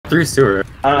3 sewer.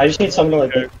 I just need someone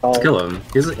to like Let's kill him.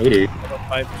 He's at 80.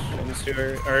 Pipe in the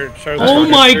sewer. Or choke. Oh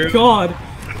my god!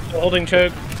 Holding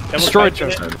choke. Destroyed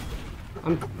choke.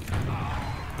 I'm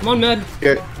on med.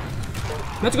 Okay.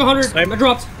 Med's go 100. Med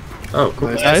dropped. Oh,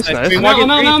 cool. Nice. I'm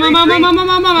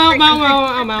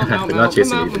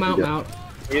out.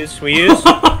 We use.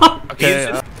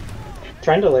 Okay.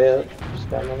 trying to lay it.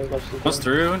 Just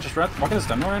through. Just walking this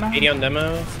demo right now. 80 on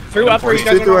demo. Through upper. You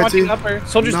guys are watching upper.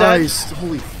 Soldier's dead. Nice.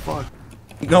 Holy fuck.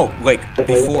 No, like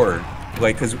before,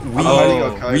 like because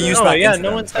we used that. Yeah,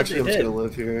 no one said Actually, they I'm just did. gonna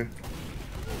live here.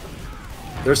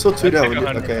 There's still 2 down. take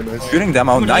 100. Okay, nice. Shooting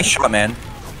demo. Nice shot, man.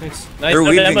 Nice. Nice. They're No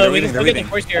leaving, demo. they're We leaving, can they're still get leaving.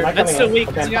 force here. That's still weak.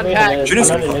 He got hacked.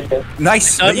 Shooting.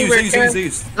 Nice. No, Use.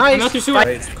 Nice. Right, Out through sewer.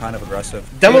 it's kind of aggressive.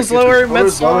 Demo's lower.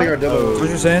 Med's bombing lower. our demo.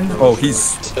 Soldier's in. Oh, he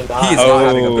is not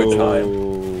having a good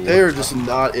time. They are just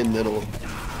not in middle.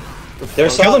 They're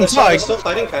still Tug.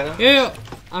 fighting, kind of. Yeah.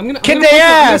 I'm gonna. Get I'm their gonna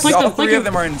ass! flank All them, 3 of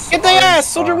them are in. Get their ass.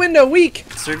 Soldier window. Weak.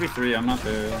 It's 3v3. I'm not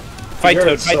there. Fight You're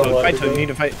Toad. so Fight Toad. low, Fight Toad. dude. You need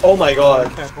to fight. Oh my god.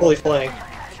 Holy flank.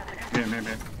 Maybe.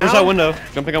 There's that window.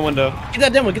 Jumping on window. Get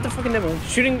that demo. Get the fucking demo.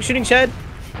 Shooting shed.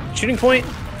 Shooting point.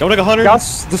 Don't take 100.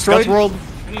 Scouts destroyed. Scouts world.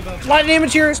 Light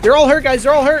damage here. They're all hurt, guys.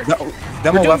 They're all hurt. Demo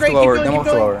We're doing left great, lower. keep going, Demo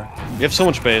keep left going. lower. You have so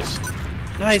much space.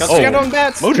 Nice. Oh. Scout on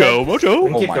bats. Mojo.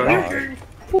 Oh Keep my going.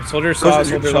 god. Soldier saw.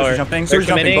 Soldier lower. Jumping. They're Soldier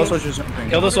jumping. committing. Both soldiers jumping.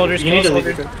 Kill the soldiers. You Kill need the to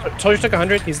leave soldiers. Soldier took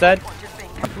 100. He's dead.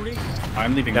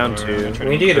 I'm leaving Down door. 2. We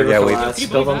need to get a Yeah, roof we-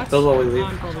 last. Build while we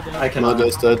leave. I cannot.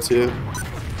 Mojo's dead too.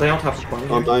 Play on top of one.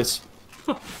 Oh, nice.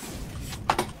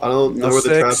 I don't know No where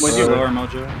the traps six. Lower are.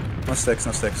 Mojo. No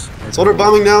sticks. Soldier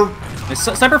bombing now.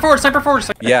 Sniper forward.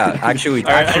 Yeah, actually.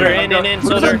 All right, soldier in.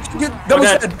 Soldier.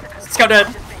 Demo's dead. Scout dead.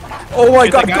 Oh my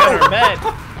Get god, the guy on go! our med.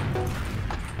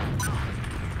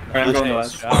 Alright, I'm going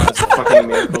last. That's a fucking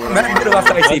miracle. Matt did a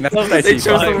left IT. Matt left They IT.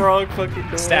 chose the wrong fucking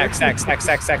door. Stack.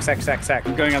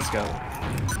 I'm going on scout.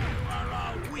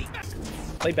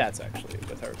 Play bats actually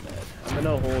with our med. I'm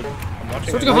gonna hold. I'm watching.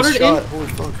 Soldier our go Nice 100 in. shot. Holy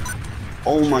fuck.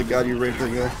 Oh my god, you raped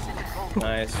that guy.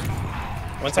 Nice.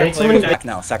 Once Hey, I play somebody- with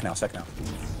Sack now.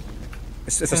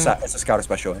 It's a scout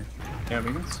especially. Yeah,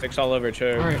 we can. sticks all over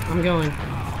choke. Alright, I'm going.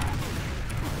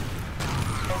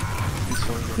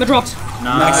 Med dropped.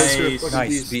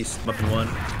 Nice beast. Weapon 1.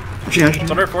 Actually,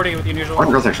 Soldier 40 with the unusual. One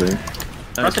girls actually.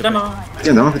 Rush the demo.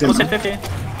 Yeah, no, Almost hit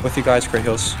 50. With you guys, Great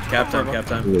Hills. Cap time.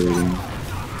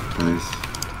 Nice.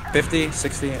 50,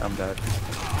 60, I'm dead.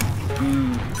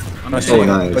 I'm Nice, Oh,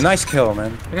 nice. But nice kill,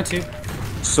 man. I got 2.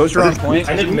 Soldier on point.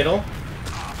 I did middle.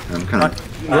 I'm kind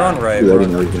of We're on right.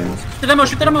 reloading everything.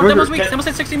 Shoot the demo. Demo's weak. Demo's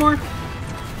hit 60 more.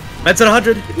 That's at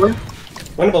 100.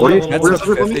 Winnable. That's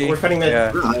 50. We're fighting mid.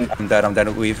 Yeah, I'm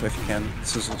dead. Leave if you can.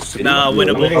 This is stupid. Nah,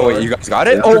 winnable. Oh, wait, you guys got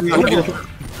it? Oh,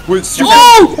 wait,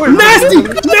 Oh! Nasty!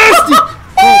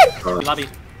 Lobby.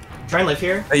 Try and live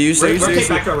here. I use Rotate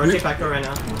back door right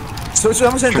now. So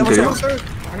demo's in.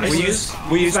 We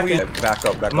We use back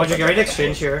up. Mojo, get ready to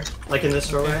exchange here. Like in this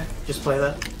doorway. Just play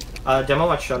that. Demo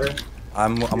watch shutter.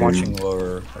 I'm watching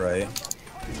lower right.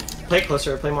 Play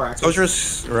closer, play more active.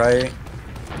 Soldier's right.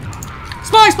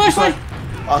 Spy!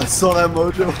 I saw that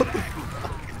Mojo.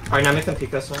 Alright, now make them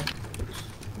peek us now.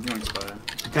 I'm going spy.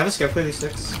 Can I have a scope for these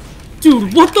sticks?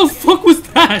 Dude, what the fuck was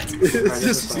that? It's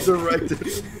just directed.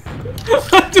 Dude,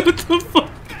 what the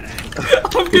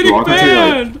fuck? I'm getting walk into,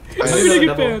 banned! I'm I gonna get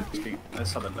double. banned. I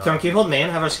saw that. Can you hold main?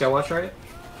 Have our scout watch right?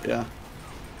 Yeah.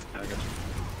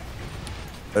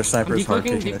 Their snipers hard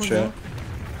taking the shit.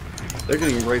 They're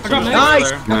getting right I got to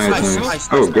nice. Nice.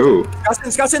 Oh, go.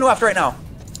 Scouts in left right now.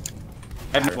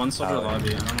 I have one soldier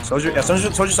lobby. I don't know.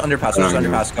 Soldier's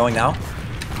underpass. Going now.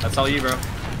 That's all you, bro.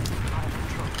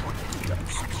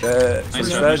 Dead. Nice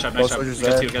Soldier's job. dead. Both soldiers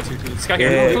dead. Got two. This guy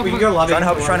Yeah, here. We can go lobby. Trying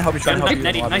to help you.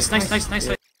 Netty. Nice.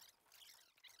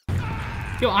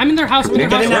 Yo, I'm in their house. I'm in their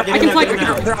Get in house. now, I can get flank. in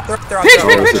now. They're up. Pitch!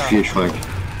 That's a huge flank.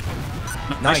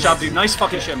 Nice job, dude. Nice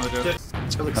fucking shit,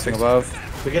 Mojo. Nothing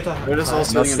above. We get to. They're just all No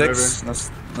sitting in river.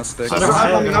 sticks. No sticks.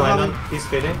 He's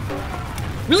fading.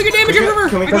 Really good damage in river.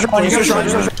 Can we I got-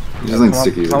 He's like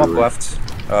sticky. Come up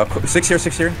left. 6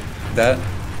 here. That.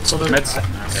 Meds.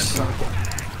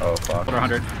 Oh fuck.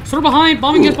 100. Sort of behind.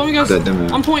 Bombing us. Dead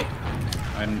demo. On point.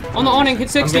 On the awning. Hit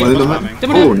 60. I'm Demo.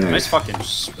 Demo Oh, dead. Nice nice.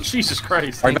 fucking. Jesus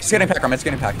Christ. Alright, Med's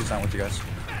getting packed. He's not with you guys.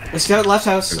 Let's get left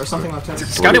house or something left house.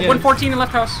 Scout at 114 in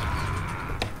left house.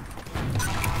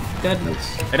 Dead.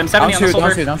 Hit him 70 on the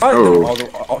soldier.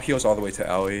 Oh. Heals all the way to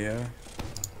Alley, yeah.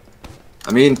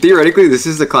 I mean, theoretically, this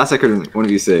is the classic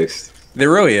 1v6. There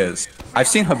really is. I've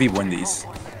seen Habib win these.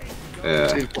 Yeah.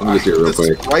 Let me just do it real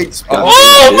quick. Right spot.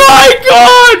 Oh my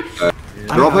god!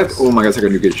 They're all piped. Oh my god, I got a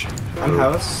new gauge. I'm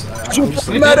house. You just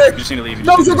need to leave. You just need to leave.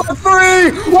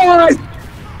 Why?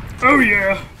 Oh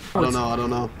yeah. I don't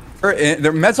know.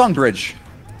 Their med's on bridge.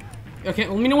 Okay,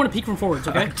 let me know when to peek from forwards,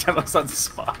 okay? Demo's on the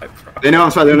spot, bro. They know I'm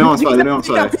spy. They know I'm spy. They know I'm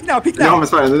spy. Peek now, peek They know now. I'm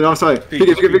spy. They know I'm spy. Pick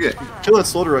it. Kill that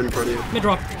soldier right in front of you. Mid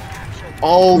drop.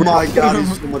 Oh my god,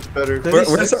 he's so much better.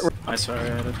 Where's that? I swear I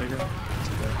had to take it.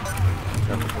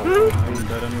 I'm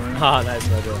dead anyway. Ah, nice,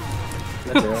 no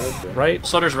joke. Right?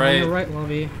 Slaughter's You're right. right,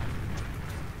 Lobby.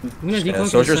 I'm gonna decloak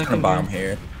Soldier's gonna bomb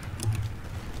here.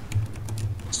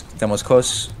 Demo's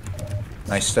close.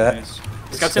 Nice stat. Nice.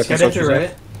 Scout Get sits. into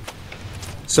right.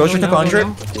 Soldier took 100.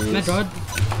 Mid rod.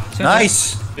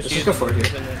 Nice. Let's just go for it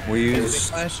here. We use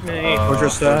Flash me. Soldier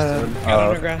stat.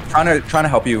 Trying to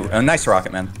help you. Nice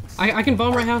rocket, man. I can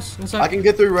bomb right house. What's I up? can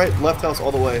get through right, left house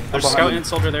all the way. There's a scout and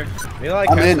soldier there.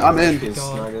 I'm in. It's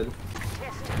not good.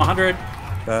 100.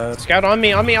 Scout on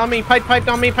me. Piped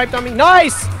on me.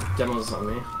 Nice! Demo's on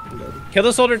me. I'm dead. Kill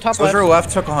the soldier top Soldier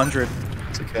left took 100.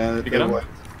 It's okay. You get him?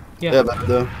 Yeah, better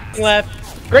though.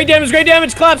 left. Great damage.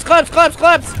 Claps.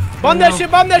 Bomb that shit.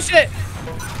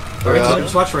 Alright,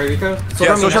 just watch right, Rico.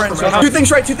 Yeah, Soldier in. Two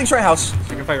things right, house.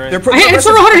 You can fight right. They're Hit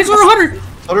 100.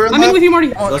 Soldier in I'm in left. with you, Marty.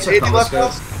 Let's 80 promise left go.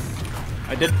 house.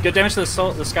 I did good damage to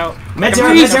the scout. Med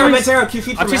Nice. zero, Q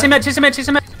feed I'm from chasing med.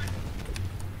 med.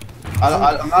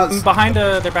 I'm not. Behind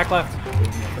their back left.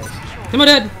 Demo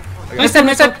dead. Nice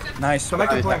Nice. Nice. Come back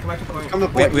to point, come back to point. Come to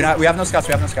point. We have no scouts.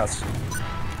 Our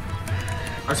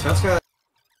scouts got...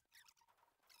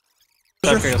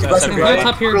 Right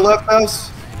top here. Soldier left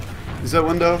house. Is that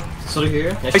window? Soldier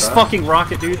here. Nice fucking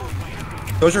rocket, dude.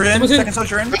 Soldier in. Demo's in. Second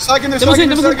soldier in. They're second. Demo's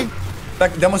in.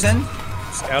 Back. Demo's in.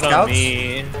 Scout Scouts? on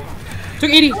me. Took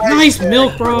 80. Nice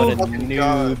milk, bro. What a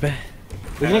noob.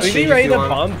 We can We exchange be if ready you to want.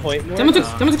 bomb point more. Demo took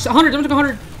 100. Demo took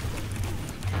 100.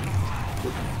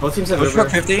 Both teams have Soldier took over.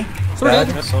 50. So we're dead.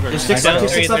 That's soldier. There's Nice. six left, Down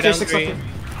there's three, six left, they're there's six down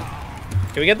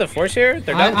left. Can we get the force here?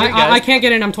 They're down three, I guys. can't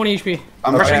get in. I'm 20 HP.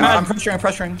 I'm Pressuring right. mad. I'm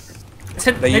pressuring. Let's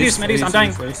hit Medius, I'm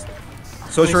dying.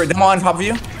 Soldier, Demo on top of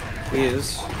you.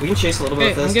 We can chase a little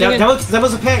bit Okay, with I'm this. getting in.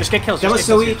 Demo's a pick. Just get kills. Demo's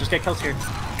so weak. Just get kills here.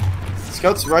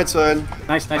 Scouts right side.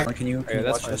 Nice. Can you Okay,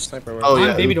 that's watch fine. this? Sniper work. Oh I'm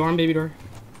yeah. baby door.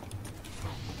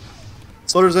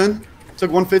 Soldier's in.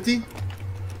 Took 150.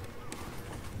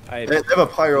 I They have a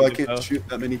pyro. I Oh. can't shoot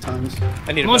that many times. need Come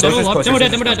on, to Demo Soldier's up. close, Demo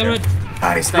dead. Soldier's Demo dead.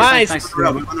 close. Nice.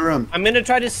 Run the room. I'm gonna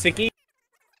try to sticky.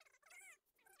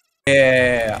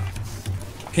 Yeah.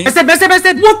 Can you?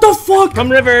 Bested. What the fuck? Come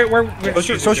river. We're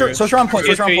Soldier on point.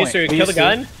 Soldier on point. Kill the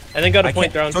gun and then go to I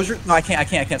point can't. drone. Soldier. No, I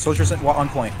can't. Soldier's on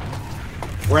point.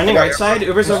 We're ending right side.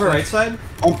 Uber's over right side.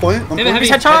 On point. On Heavy, point.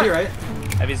 heavy. Heavy right.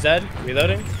 Heavy's dead.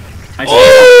 Reloading. Nice.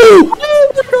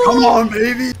 Come on,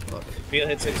 baby. Feel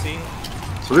hit 60.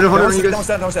 So we don't hold on you Demo's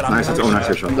guys. dead. Nice, that's all nice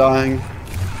I'm shot. dying.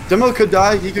 Demo could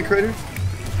die. He could crater.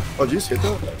 Oh, did you just hit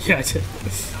that? Yeah, I did.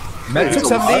 Med took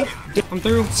 70. I'm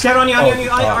through. Scout on you,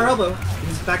 our elbow.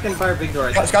 He's back in fire big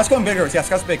door. Scott's going bigger. Yeah,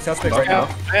 Scott's big right now.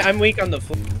 I'm weak on the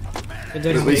floor.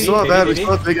 We still have bad. We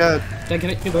still have big ad. Dead,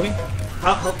 can I do baby?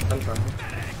 Help. I'm trying.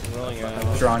 Rolling out.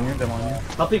 Soldier on you. Demo on you.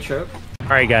 Help big choke. All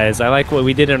right, guys. I like what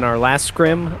we did in our last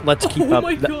scrim. Let's keep up.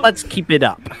 Let's keep it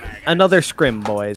up. Another scrim, boys.